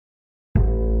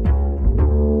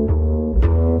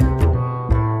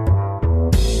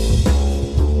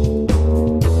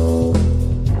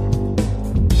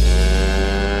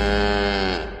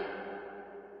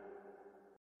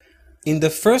In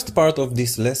the first part of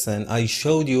this lesson, I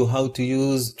showed you how to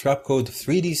use Trapcode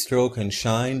 3D Stroke and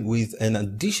Shine with an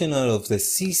additional of the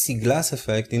CC glass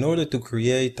effect in order to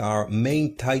create our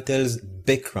main title's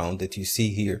background that you see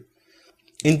here.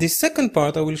 In this second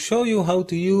part, I will show you how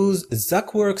to use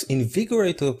ZackWorks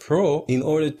Invigorator Pro in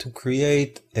order to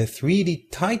create a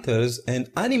 3D titles and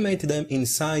animate them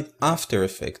inside After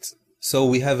Effects. So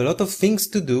we have a lot of things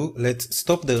to do. Let's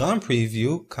stop the RAM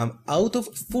preview, come out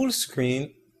of full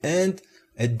screen, and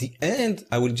at the end,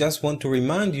 I will just want to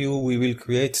remind you we will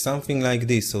create something like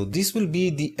this. So this will be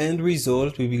the end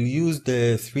result. We will use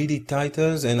the 3D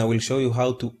titles and I will show you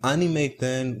how to animate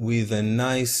them with a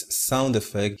nice sound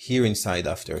effect here inside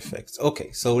After Effects.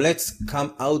 Okay, so let's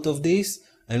come out of this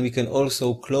and we can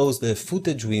also close the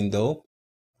footage window.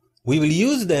 We will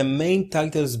use the main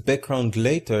title's background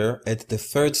later at the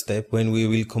third step when we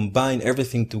will combine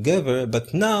everything together,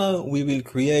 but now we will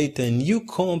create a new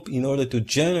comp in order to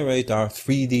generate our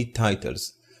 3D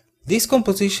titles. This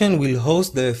composition will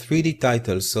host the 3D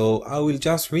titles, so I will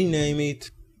just rename it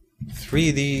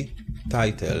 3D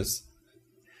titles.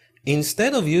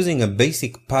 Instead of using a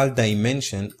basic PAL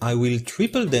dimension, I will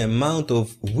triple the amount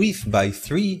of width by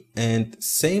 3 and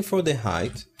same for the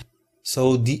height.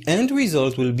 So the end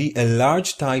result will be a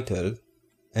large title,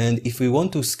 and if we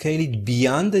want to scale it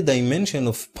beyond the dimension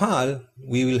of PAL,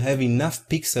 we will have enough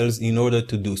pixels in order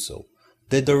to do so.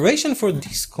 The duration for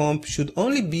this comp should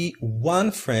only be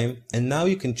 1 frame, and now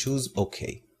you can choose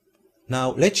OK.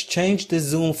 Now let's change the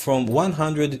zoom from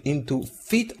 100 into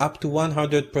fit up to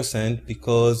 100%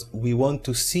 because we want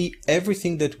to see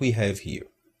everything that we have here.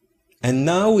 And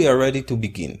now we are ready to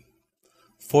begin.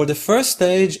 For the first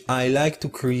stage, I like to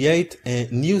create a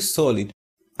new solid.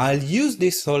 I'll use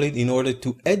this solid in order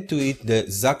to add to it the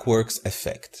ZackWorks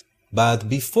effect. But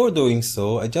before doing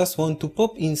so, I just want to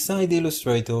pop inside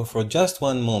Illustrator for just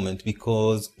one moment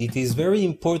because it is very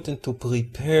important to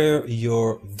prepare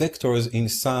your vectors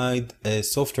inside a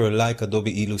software like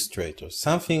Adobe Illustrator.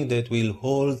 Something that will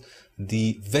hold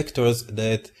the vectors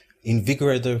that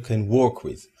Invigorator can work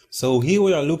with. So here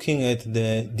we are looking at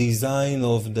the design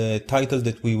of the title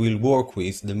that we will work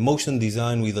with, the motion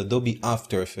design with Adobe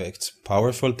After Effects.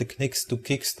 Powerful techniques to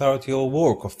kickstart your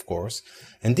work, of course.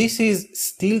 And this is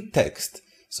still text.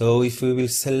 So if we will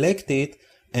select it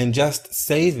and just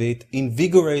save it,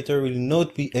 Invigorator will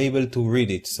not be able to read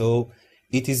it. So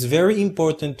it is very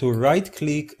important to right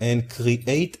click and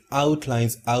create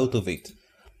outlines out of it.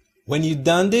 When you've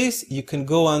done this, you can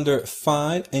go under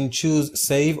File and choose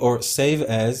Save or Save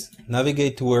As,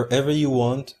 navigate to wherever you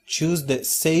want, choose the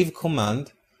Save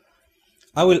command.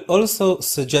 I will also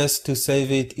suggest to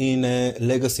save it in a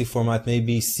legacy format,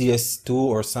 maybe CS2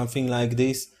 or something like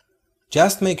this.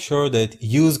 Just make sure that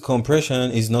Use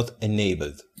Compression is not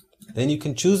enabled. Then you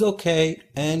can choose OK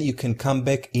and you can come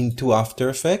back into After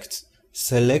Effects,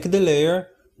 select the layer,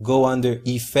 go under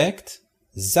Effect,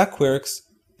 ZackWorks,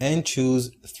 and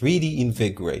choose 3D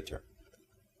Invigorator.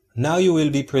 Now you will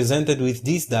be presented with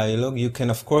this dialog. You can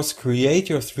of course create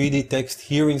your 3D text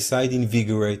here inside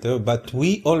Invigorator, but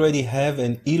we already have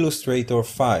an Illustrator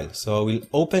file. So I will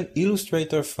open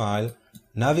Illustrator file,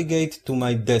 navigate to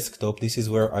my desktop, this is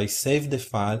where I save the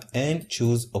file, and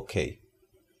choose OK.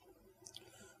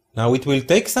 Now it will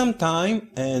take some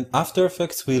time and After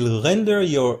Effects will render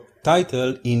your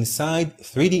title inside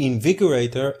 3D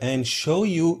Invigorator and show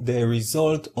you the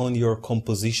result on your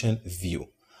composition view.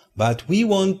 But we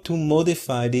want to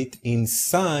modify it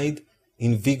inside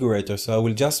Invigorator, so I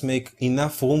will just make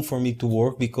enough room for me to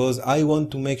work because I want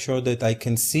to make sure that I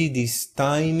can see this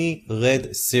tiny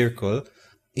red circle.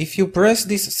 If you press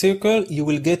this circle, you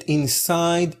will get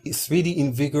inside 3D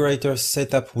Invigorator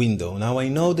setup window. Now I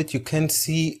know that you can't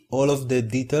see all of the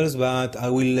details, but I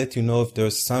will let you know if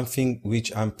there's something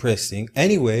which I'm pressing.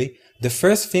 Anyway, the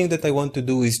first thing that I want to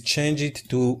do is change it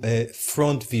to a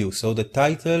front view. So the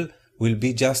title will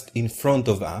be just in front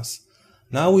of us.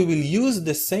 Now we will use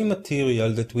the same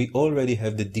material that we already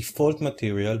have, the default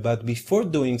material, but before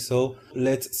doing so,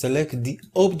 let's select the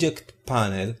object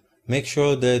panel. Make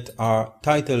sure that our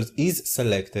title is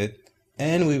selected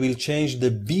and we will change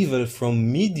the bevel from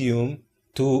medium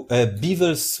to a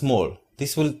bevel small.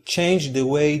 This will change the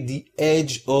way the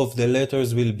edge of the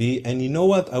letters will be, and you know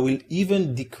what, I will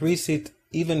even decrease it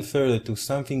even further to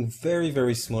something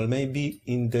very small, maybe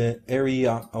in the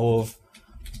area of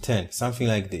 10, something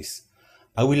like this.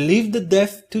 I will leave the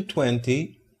depth to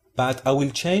 20, but I will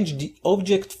change the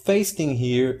object facing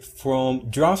here from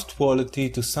draft quality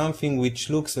to something which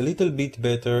looks a little bit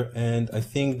better, and I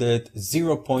think that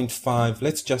 0.5,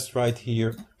 let's just write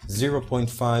here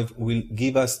 0.5 will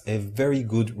give us a very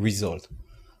good result.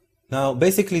 Now,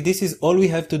 basically, this is all we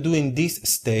have to do in this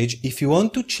stage. If you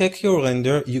want to check your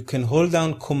render, you can hold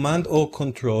down Command or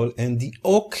Control and the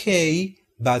OK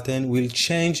button will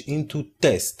change into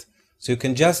test. So you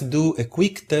can just do a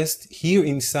quick test here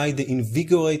inside the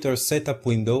Invigorator setup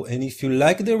window. And if you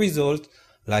like the result,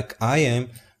 like I am,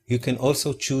 you can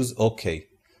also choose OK.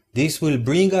 This will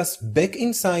bring us back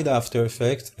inside After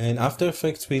Effects, and After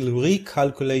Effects will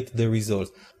recalculate the result.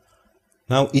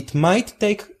 Now, it might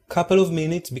take couple of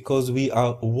minutes because we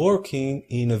are working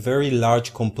in a very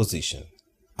large composition.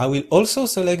 I will also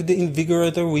select the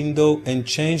Invigorator window and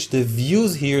change the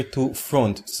views here to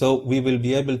front, so we will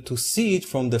be able to see it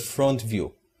from the front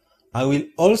view. I will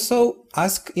also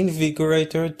ask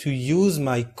Invigorator to use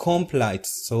my comp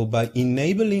lights, so by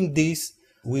enabling this,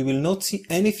 we will not see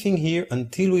anything here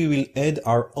until we will add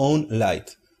our own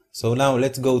light. So now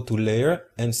let's go to Layer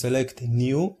and select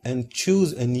New and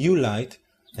choose a new light.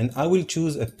 And I will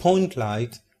choose a point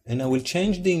light and I will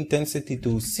change the intensity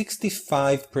to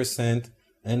 65%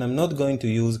 and I'm not going to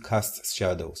use cast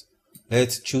shadows.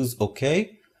 Let's choose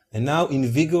OK. And now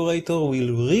Invigorator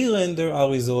will re-render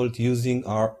our result using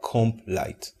our comp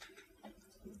light.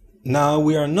 Now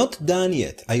we are not done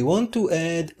yet. I want to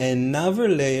add another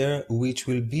layer which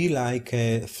will be like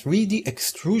a 3D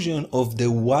extrusion of the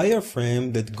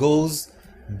wireframe that goes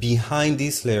behind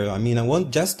this layer. I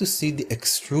want just to see the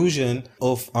extrusion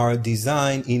of our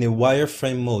design in a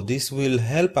wireframe mode. This will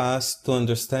help us to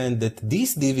understand that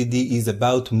this DVD is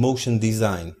about motion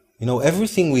design.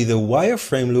 Everything with a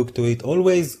wireframe look to it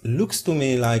always looks to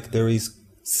me like there is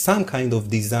some kind of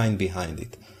design behind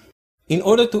it. In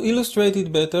order to illustrate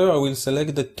it better, I will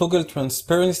select the toggle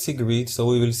transparency grid so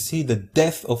we will see the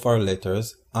depth of our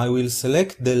letters. I will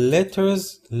select the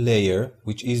letters layer,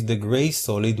 which is the gray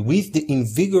solid with the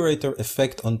Invigorator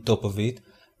effect on top of it,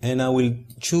 and I will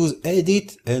choose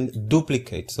Edit and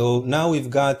Duplicate. So now we've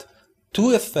got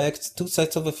two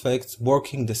sets of effects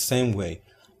working the same way,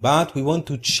 but we want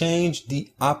to change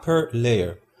the upper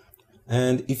layer.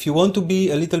 And if you want to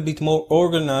be a little bit more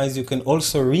organized, you can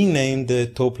also rename the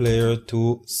top layer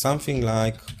to something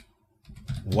like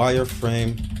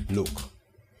wireframe look.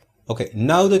 Okay,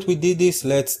 now that we did this,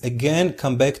 let's again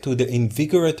come back to the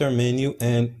Invigorator menu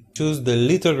and choose the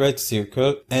little red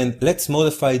circle and let's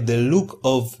modify the look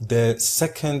of the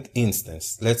second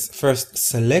instance. Let's first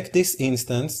select this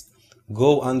instance,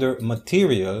 go under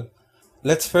Material.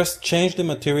 Let's first change the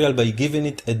material by giving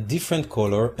it a different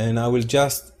color, and I will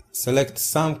just select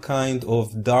some kind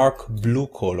of dark blue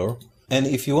color. And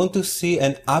if you want to see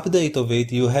an update of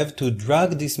it, you have to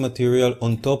drag this material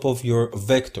on top of your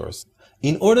vectors.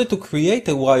 In order to create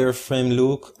a wireframe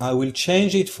look, I will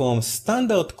change it from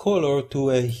standard color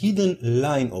to a hidden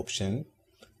line option.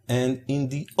 And in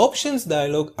the options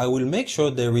dialog, I will make sure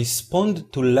the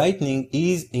respond to lightning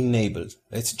is enabled.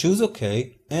 Let's choose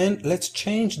OK. And let's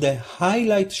change the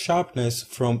highlight sharpness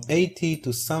from 80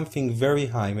 to something very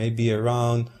high, maybe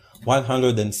around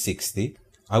 160.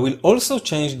 I will also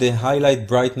change the highlight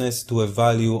brightness to a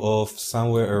value of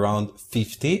somewhere around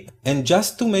 50. And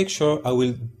just to make sure, I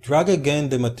will drag again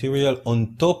the material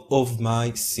on top of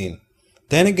my scene.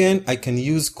 Then again, I can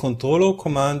use Control or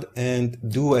Command and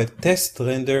do a test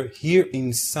render here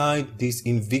inside this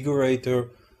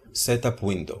Invigorator setup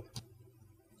window.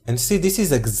 And see, this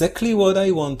is exactly what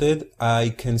I wanted.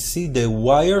 I can see the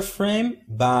wireframe,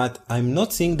 but I'm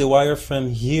not seeing the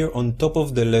wireframe here on top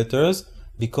of the letters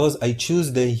because I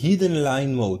choose the hidden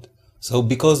line mode. So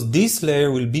because this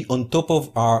layer will be on top of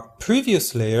our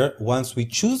previous layer, once we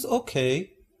choose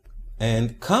OK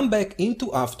and come back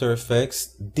into After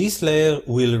Effects, this layer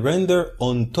will render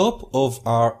on top of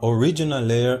our original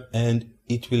layer and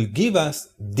it will give us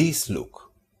this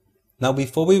look. Now,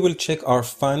 before we will check our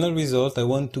final result, I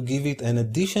want to give it an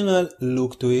additional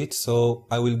look to it. So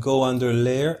I will go under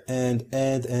Layer and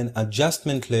add an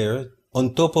adjustment layer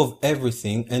on top of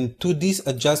everything. And to this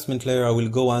adjustment layer, I will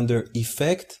go under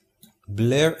Effect,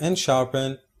 Blur and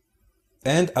Sharpen,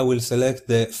 and I will select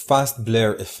the Fast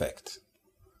Blur effect.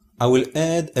 I will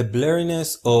add a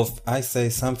blurriness of, I say,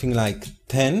 something like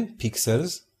 10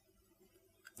 pixels.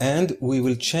 And we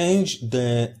will change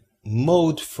the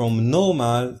mode from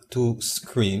normal to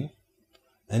screen,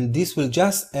 and this will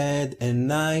just add a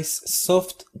nice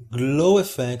soft glow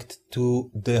effect to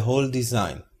the whole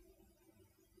design.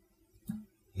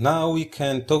 Now we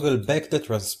can toggle back the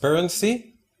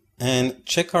transparency and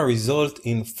check our result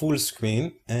in full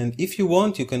screen, and if you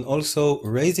want you can also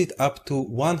raise it up to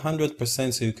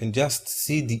 100% so you can just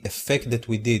see the effect that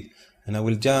we did. And I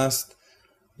will just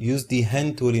use the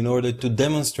hand tool in order to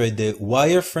demonstrate the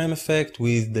wireframe effect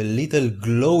with the little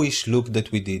glowish look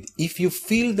that we did. If you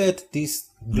feel that this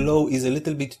glow is a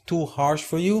little bit too harsh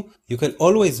for you, you can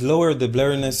always lower the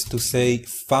blurriness to say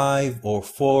 5 or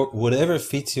 4, whatever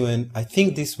fits you, and I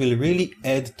think this will really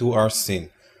add to our scene.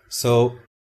 So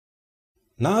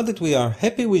now that we are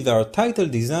happy with our title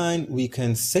design, we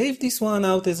can save this one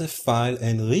out as a file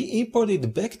and re-import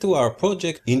it back to our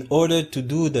project in order to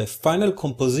do the final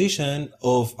composition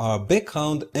of our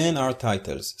background and our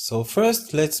titles. So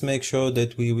first, let's make sure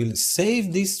that we will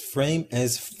save this frame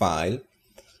as file,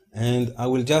 and I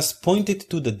will just point it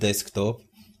to the desktop.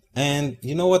 And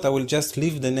you know what, I will just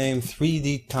leave the name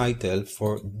 3D title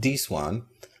for this one.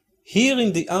 Here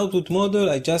in the output model,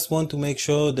 I just want to make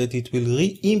sure that it will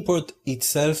re-import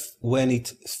itself when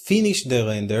it finishes the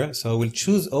render. So I will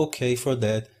choose OK for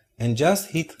that and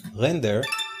just hit render.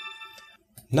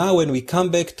 Now when we come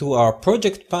back to our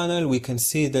project panel, we can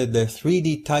see that the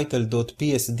 3D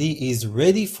title.psd is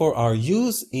ready for our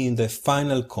use in the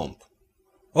final comp.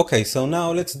 Okay, so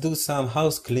now let's do some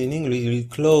house cleaning. We will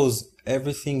close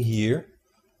everything here.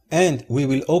 And we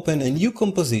will open a new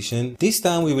composition. This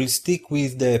time we will stick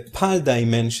with the PAL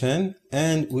dimension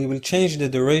and we will change the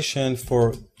duration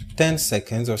for 10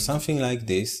 seconds or something like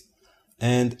this.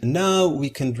 And now we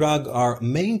can drag our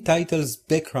main title's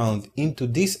background into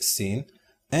this scene,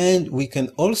 and we can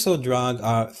also drag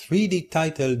our 3D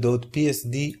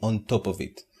title.psd on top of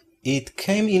it. It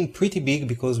came in pretty big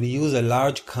because we use a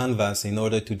large canvas in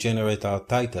order to generate our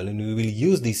title, and we will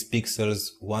use these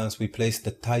pixels once we place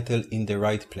the title in the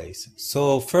right place.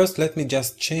 So first let me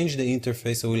just change the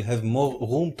interface so we'll have more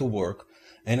room to work.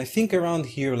 And I think around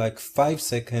here, like 5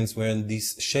 seconds, when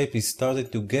this shape is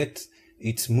started to get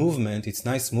its movement, its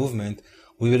nice movement,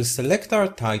 we will select our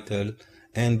title,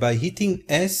 and by hitting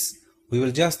S, we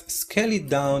will just scale it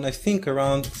down, I think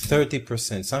around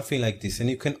 30%, something like this. And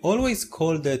you can always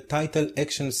call the title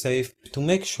action safe to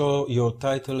make sure your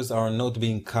titles are not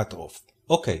being cut off.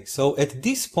 Okay, so at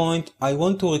this point, I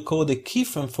want to record a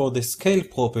keyframe for the scale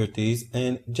properties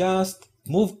and just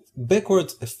move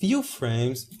backwards a few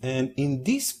frames. And in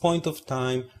this point of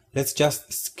time, let's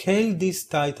just scale this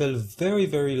title very,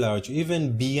 very large,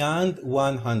 even beyond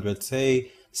 100,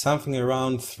 say something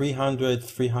around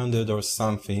 300 or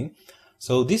something.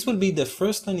 So this will be the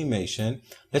first animation.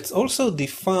 Let's also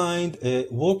define a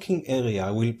working area.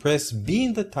 I will press B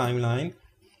in the timeline,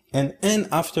 and N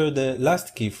after the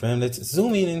last keyframe. Let's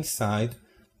zoom in inside.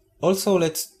 Also,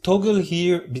 let's toggle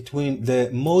here between the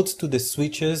modes to the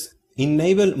switches,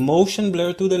 enable motion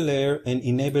blur to the layer and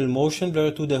enable motion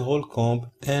blur to the whole comp.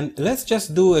 And let's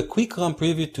just do a quick run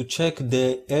preview to check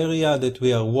the area that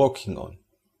we are working on.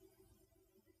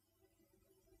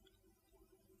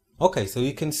 Okay, so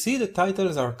you can see the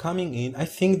titles are coming in. I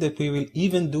think that we will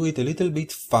even do it a little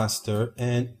bit faster.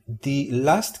 And the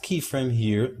last keyframe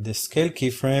here, the scale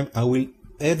keyframe, I will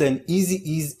add an easy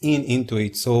ease in into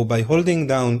it. So by holding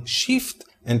down Shift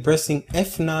and pressing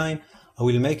F9, I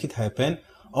will make it happen.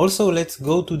 Also, let's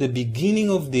go to the beginning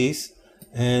of this,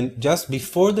 and just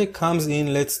before the comes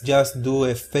in, let's just do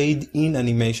a fade in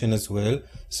animation as well.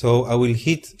 So I will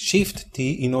hit Shift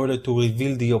T in order to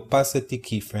reveal the opacity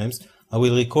keyframes. I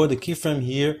will record the keyframe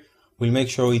here, we'll make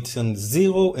sure it's on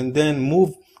 0, and then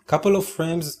move a couple of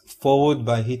frames forward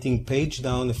by hitting page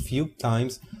down a few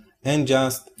times and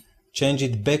just change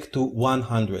it back to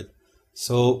 100.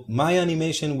 So my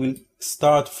animation will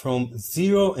start from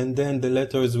 0, and then the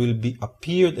letters will be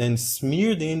appeared and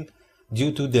smeared in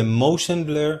due to the motion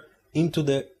blur into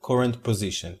the current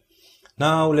position.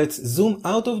 Now let's zoom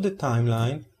out of the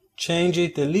timeline, change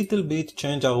it a little bit,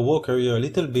 change our work area a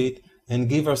little bit, and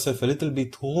give ourselves a little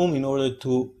bit room in order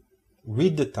to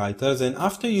read the titles. And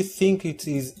after you think it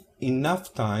is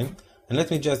enough time, and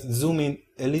let me just zoom in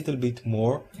a little bit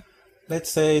more, let's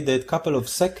say that couple of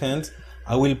seconds,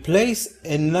 I will place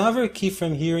another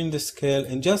keyframe here in the scale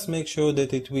and just make sure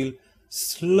that it will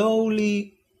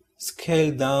slowly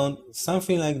scale down,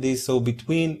 something like this. So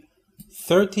between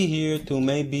 30 here to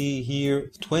maybe here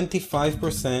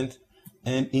 25%.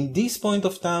 And in this point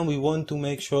of time, we want to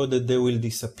make sure that they will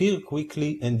disappear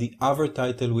quickly and the other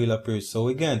title will appear. So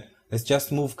again, let's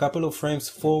just move a couple of frames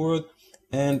forward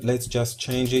and let's just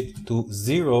change it to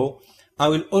 0. I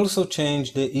will also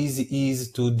change the easy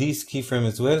ease to this keyframe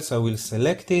as well. So I will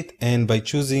select it, and by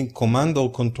choosing Command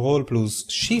or Control plus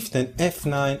Shift and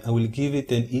F9, I will give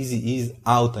it an easy ease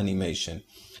out animation.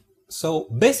 So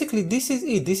basically this is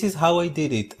it. This is how I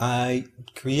did it. I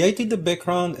created the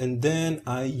background and then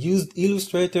I used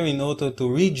Illustrator in order to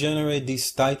regenerate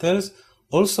these titles.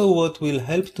 Also, what will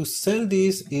help to sell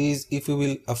this is if we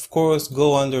will of course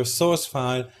go under source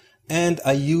file and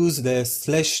I use the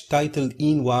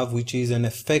 /title_in WAV, which is an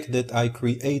effect that I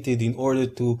created in order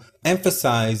to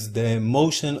emphasize the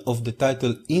motion of the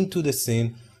title into the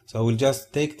scene. So I will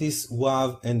just take this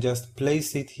WAV and just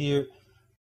place it here.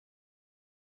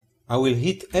 I will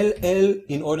hit LL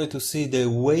in order to see the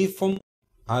waveform.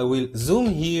 I will zoom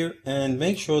here and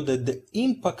make sure that the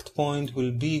impact point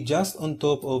will be just on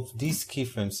top of this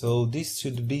keyframe. So this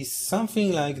should be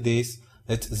something like this.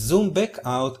 Let's zoom back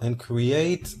out and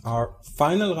create our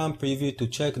final run preview to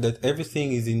check that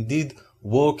everything is indeed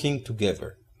working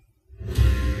together.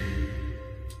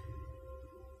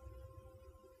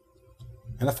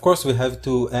 And of course we have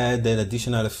to add an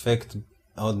additional effect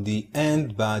on the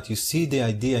end, but you see the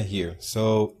idea here.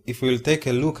 So if we'll take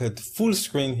a look at full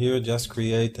screen here, just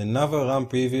create another run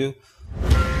preview.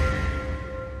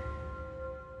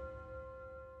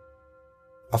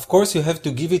 Of course you have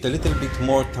to give it a little bit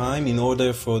more time in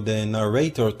order for the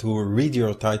narrator to read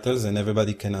your titles and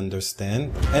everybody can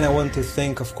understand. And I want to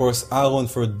thank of course Aaron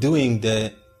for doing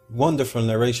the wonderful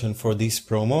narration for this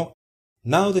promo.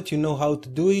 Now that you know how to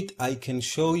do it, I can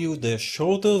show you the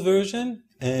shorter version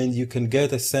and you can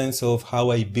get a sense of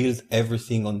how I built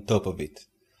everything on top of it.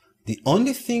 The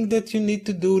only thing that you need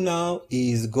to do now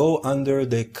is go under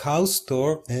the cow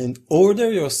store and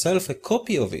order yourself a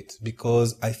copy of it,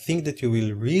 because I think that you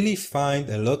will really find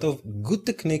a lot of good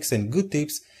techniques and good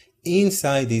tips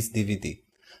inside this DVD.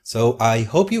 So I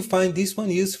hope you find this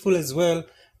one useful as well.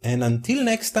 And until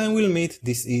next time we'll meet,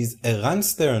 this is Eran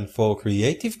Stern for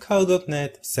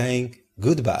CreativeCow.net saying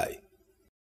goodbye.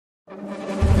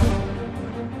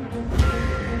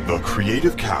 The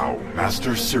Creative Cow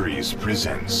Master Series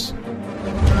presents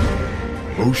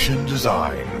Motion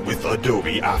Design with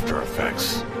Adobe After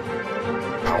Effects.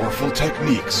 Powerful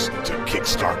techniques to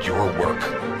kickstart your work.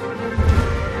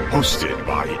 Hosted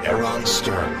by Eran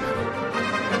Stern.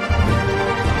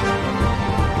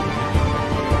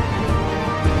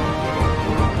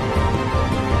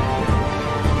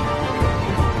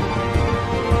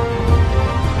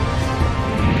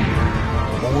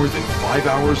 More than 5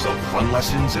 hours of fun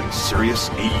lessons and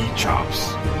serious AE chops.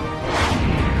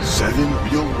 7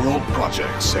 real-world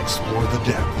projects explore the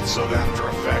depths of After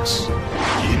Effects.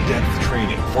 In-depth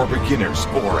training for beginners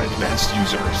or advanced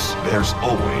users. There's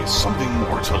always something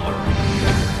more to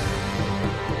learn.